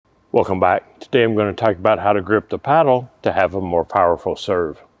Welcome back. Today I'm going to talk about how to grip the paddle to have a more powerful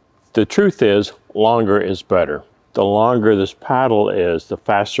serve. The truth is, longer is better. The longer this paddle is, the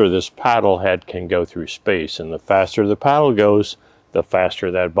faster this paddle head can go through space, and the faster the paddle goes, the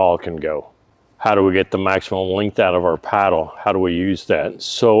faster that ball can go. How do we get the maximum length out of our paddle? How do we use that?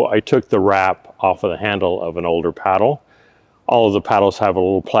 So I took the wrap off of the handle of an older paddle. All of the paddles have a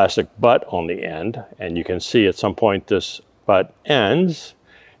little plastic butt on the end, and you can see at some point this butt ends,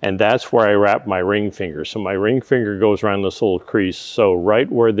 and that's where I wrap my ring finger. So my ring finger goes around this little crease. So right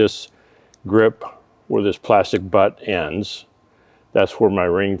where this grip, where this plastic butt ends, that's where my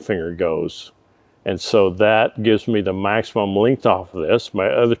ring finger goes. And so that gives me the maximum length off of this. My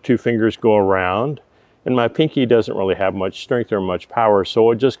other two fingers go around, and my pinky doesn't really have much strength or much power, so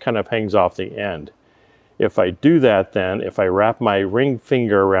it just kind of hangs off the end. If I do that, then if I wrap my ring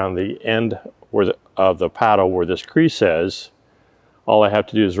finger around the end of the paddle where this crease is, all I have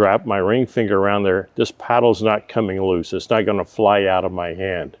to do is wrap my ring finger around there. This paddle's not coming loose. It's not going to fly out of my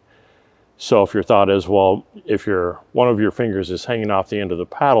hand. So if your thought is, well, if one of your fingers is hanging off the end of the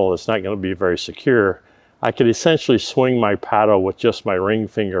paddle, it's not going to be very secure. I could essentially swing my paddle with just my ring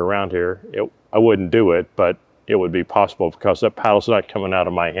finger around here. I wouldn't do it, but it would be possible because that paddle's not coming out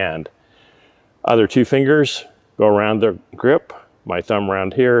of my hand. Other two fingers go around the grip, my thumb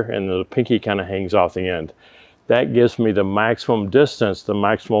around here, and the pinky kind of hangs off the end. That gives me the maximum distance, the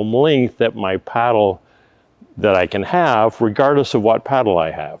maximum length that my paddle that I can have, regardless of what paddle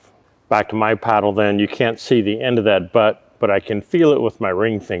I have. Back to my paddle then, you can't see the end of that butt, but I can feel it with my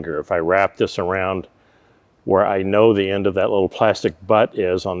ring finger. If I wrap this around where I know the end of that little plastic butt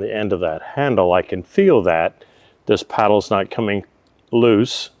is on the end of that handle, I can feel that this paddle's not coming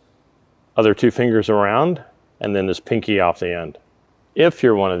loose. Other two fingers around, and then this pinky off the end. If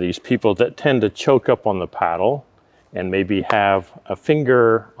you're one of these people that tend to choke up on the paddle and maybe have a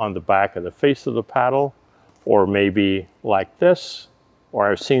finger on the back of the face of the paddle, or maybe like this,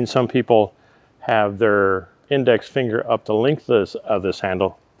 or I've seen some people have their index finger up the length of this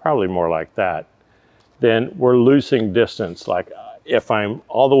handle, probably more like that, then we're losing distance. Like if I'm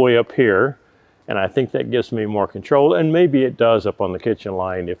all the way up here, and I think that gives me more control, and maybe it does up on the kitchen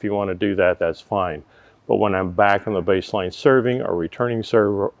line. If you want to do that, that's fine. But when I'm back on the baseline serving or returning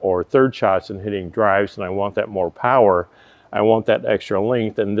serve or third shots and hitting drives, and I want that more power, I want that extra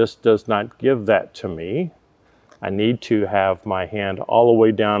length, and this does not give that to me. I need to have my hand all the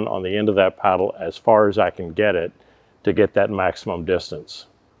way down on the end of that paddle as far as I can get it to get that maximum distance.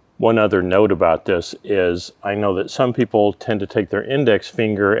 One other note about this is I know that some people tend to take their index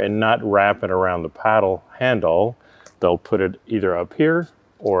finger and not wrap it around the paddle handle. They'll put it either up here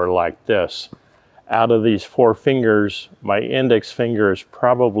or like this. Out of these four fingers, my index finger is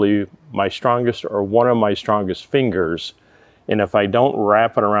probably my strongest or one of my strongest fingers. And if I don't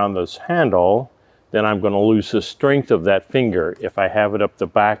wrap it around this handle, then I'm going to lose the strength of that finger. If I have it up the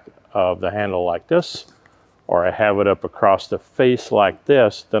back of the handle like this, or I have it up across the face like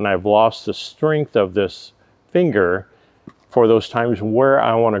this, then I've lost the strength of this finger for those times where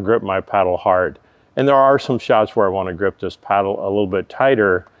I want to grip my paddle hard. And there are some shots where I want to grip this paddle a little bit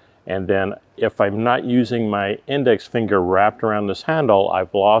tighter, and then if I'm not using my index finger wrapped around this handle,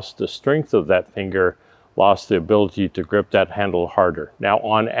 I've lost the strength of that finger, lost the ability to grip that handle harder. Now,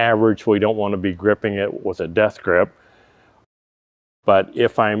 on average, we don't want to be gripping it with a death grip, but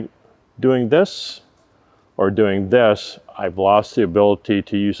if I'm doing this or doing this, I've lost the ability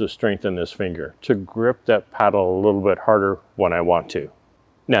to use the strength in this finger to grip that paddle a little bit harder when I want to.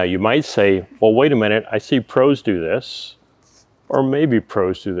 Now, you might say, well, wait a minute, I see pros do this, or maybe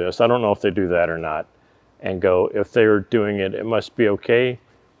pros do this. I don't know if they do that or not. And go, if they're doing it, it must be okay.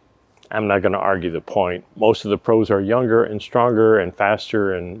 I'm not going to argue the point. Most of the pros are younger and stronger and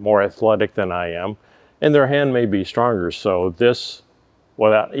faster and more athletic than I am, and their hand may be stronger. So this,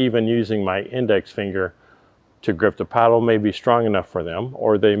 without even using my index finger to grip the paddle, may be strong enough for them,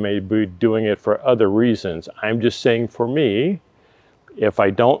 or they may be doing it for other reasons. I'm just saying for me, if I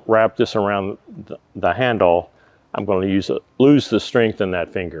don't wrap this around the handle, I'm going to lose the strength in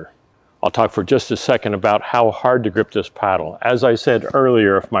that finger. I'll talk for just a second about how hard to grip this paddle. As I said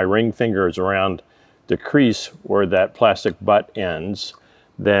earlier, if my ring finger is around the crease where that plastic butt ends,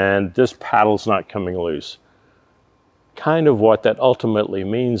 then this paddle's not coming loose. Kind of what that ultimately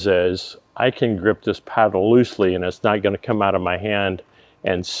means is I can grip this paddle loosely and it's not going to come out of my hand.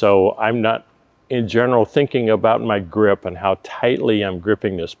 And so I'm not, in general, thinking about my grip and how tightly I'm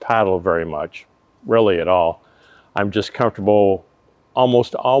gripping this paddle very much, really at all. I'm just comfortable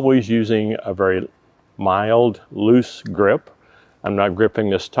almost always using a very mild, loose grip. I'm not gripping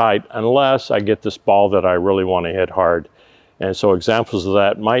this tight unless I get this ball that I really want to hit hard. And so examples of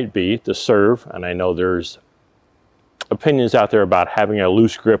that might be the serve, and I know there's opinions out there about having a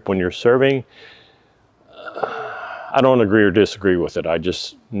loose grip when you're serving. I don't agree or disagree with it. I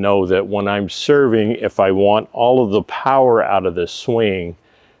just know that when I'm serving, if I want all of the power out of this swing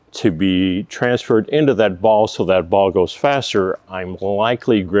to be transferred into that ball so that ball goes faster, I'm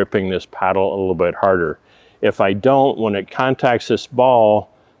likely gripping this paddle a little bit harder. If I don't, when it contacts this ball,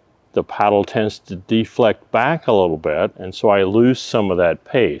 the paddle tends to deflect back a little bit, and so I lose some of that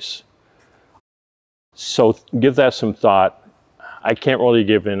pace. So give that some thought. I can't really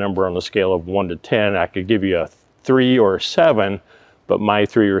give you a number on the scale of 1 to 10. I could give you a 3 or a 7, but my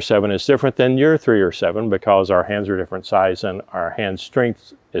 3 or 7 is different than your 3 or 7 because our hands are different size and our hand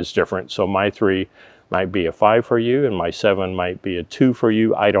strength is different. So my 3 might be a 5 for you and my 7 might be a 2 for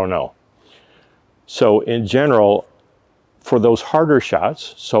you. I don't know. So in general, for those harder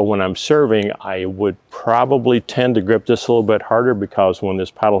shots, so when I'm serving, I would probably tend to grip this a little bit harder because when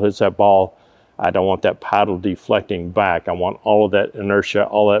this paddle hits that ball, I don't want that paddle deflecting back. I want all of that inertia,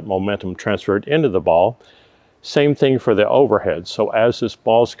 all that momentum transferred into the ball. Same thing for the overhead. So as this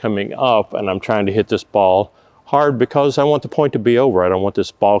ball's coming up and I'm trying to hit this ball hard because I want the point to be over. I don't want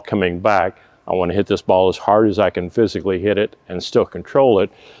this ball coming back. I want to hit this ball as hard as I can physically hit it and still control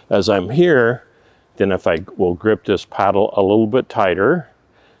it. As I'm here, then if I will grip this paddle a little bit tighter,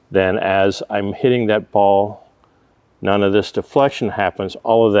 then as I'm hitting that ball, none of this deflection happens.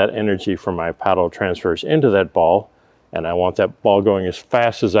 All of that energy from my paddle transfers into that ball, and I want that ball going as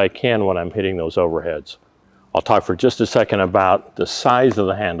fast as I can when I'm hitting those overheads. I'll talk for just a second about the size of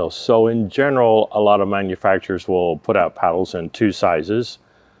the handle. So in general, a lot of manufacturers will put out paddles in 2 sizes,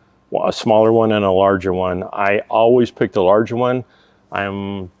 a smaller one and a larger one. I always pick the larger one.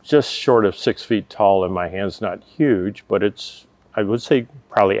 I'm just short of 6 feet tall and my hand's not huge, but it's, I would say,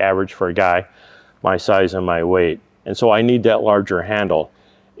 probably average for a guy my size and my weight. And so I need that larger handle.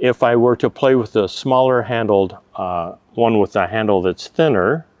 If I were to play with the smaller handled one with a handle that's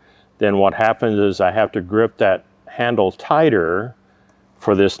thinner, then what happens is I have to grip that handle tighter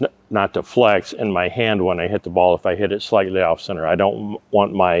for this not to flex in my hand when I hit the ball if I hit it slightly off center. I don't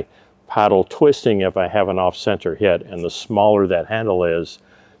want my paddle twisting if I have an off-center hit, and the smaller that handle is,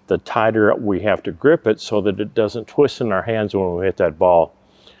 the tighter we have to grip it so that it doesn't twist in our hands when we hit that ball.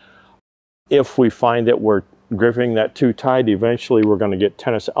 If we find that we're gripping that too tight, eventually we're going to get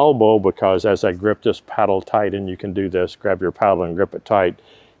tennis elbow, because as I grip this paddle tight, and you can do this, grab your paddle and grip it tight,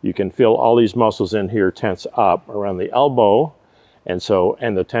 you can feel all these muscles in here tense up around the elbow, and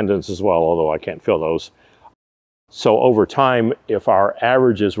the tendons as well, although I can't feel those. So over time, if our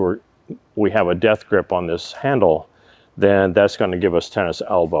averages we have a death grip on this handle, then that's going to give us tennis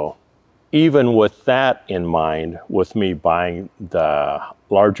elbow. Even with that in mind, with me buying the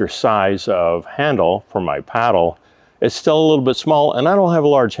larger size of handle for my paddle, it's still a little bit small, and I don't have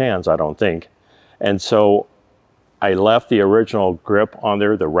large hands, I don't think. And so I left the original grip on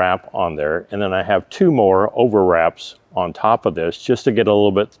there, the wrap on there, and then I have 2 more over wraps on top of this just to get a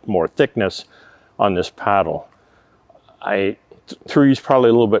little bit more thickness on this paddle. 3 is probably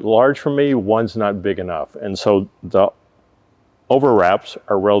a little bit large for me, 1's not big enough. And so the over wraps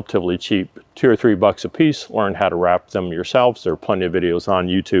are relatively cheap, $2 or $3 a piece. Learn how to wrap them yourselves. There are plenty of videos on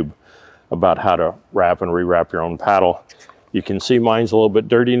YouTube about how to wrap and rewrap your own paddle. You can see mine's a little bit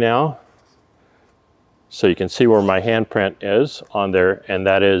dirty now. So you can see where my handprint is on there, and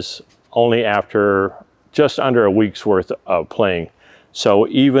that is only after just under a week's worth of playing. So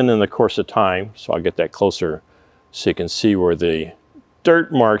even in the course of time, so I'll get that closer so you can see where the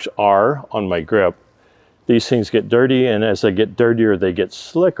dirt marks are on my grip. These things get dirty, and as they get dirtier, they get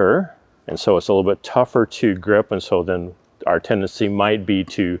slicker, and so it's a little bit tougher to grip, and so then our tendency might be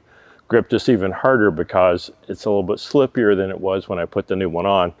to grip this even harder because it's a little bit slippier than it was when I put the new one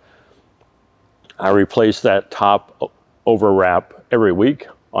on. I replace that top over wrap every week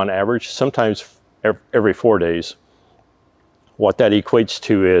on average, sometimes every 4 days. What that equates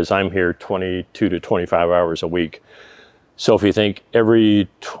to is I'm here 22 to 25 hours a week. So if you think every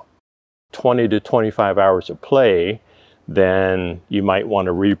 20 to 25 hours of play, then you might want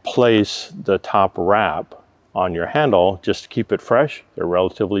to replace the top wrap on your handle just to keep it fresh. They're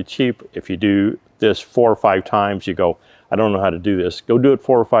relatively cheap. If you do this 4 or 5 times, you go, I don't know how to do this. Go do it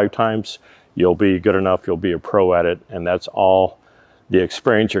 4 or 5 times. You'll be good enough. You'll be a pro at it. And that's all the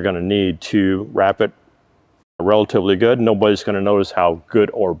experience you're going to need to wrap it relatively good. Nobody's going to notice how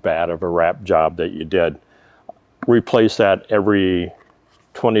good or bad of a wrap job that you did. Replace that every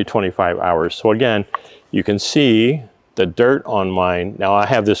 20, 25 hours. So again, you can see the dirt on mine. Now I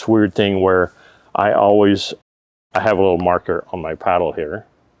have this weird thing where I have a little marker on my paddle here,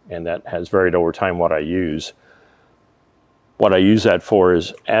 and that has varied over time what I use. What I use that for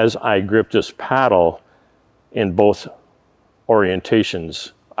is as I grip this paddle in both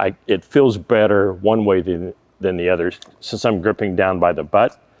orientations, it feels better one way than the other. Since I'm gripping down by the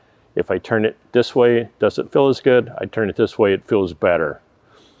butt, if I turn it this way, it doesn't feel as good. I turn it this way, it feels better.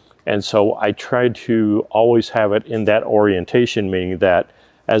 And so I try to always have it in that orientation, meaning that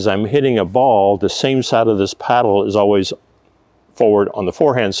as I'm hitting a ball, the same side of this paddle is always forward on the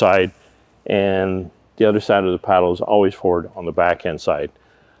forehand side, and the other side of the paddle is always forward on the backhand side.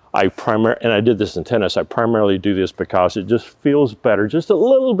 And I did this in tennis, I primarily do this because it just feels better, just a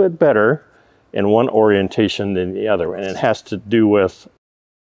little bit better in one orientation than the other. And it has to do with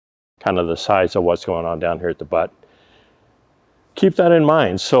kind of the size of what's going on down here at the butt. Keep that in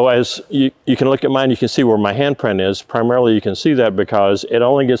mind. So as you can look at mine, you can see where my handprint is. Primarily you can see that because it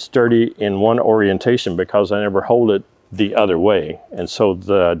only gets dirty in one orientation because I never hold it the other way, and so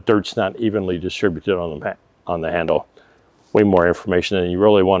the dirt's not evenly distributed on the handle. Way more information than you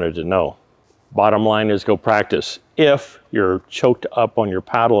really wanted to know. Bottom line is go practice. If you're choked up on your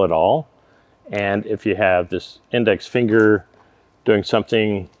paddle at all, and if you have this index finger doing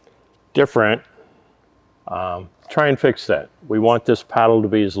something different, try and fix that. We want this paddle to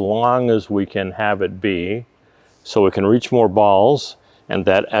be as long as we can have it be, so we can reach more balls, and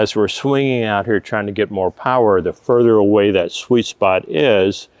that as we're swinging out here trying to get more power, the further away that sweet spot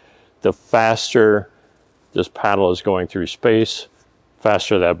is, the faster this paddle is going through space,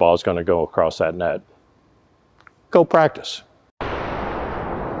 faster that ball is going to go across that net. Go practice.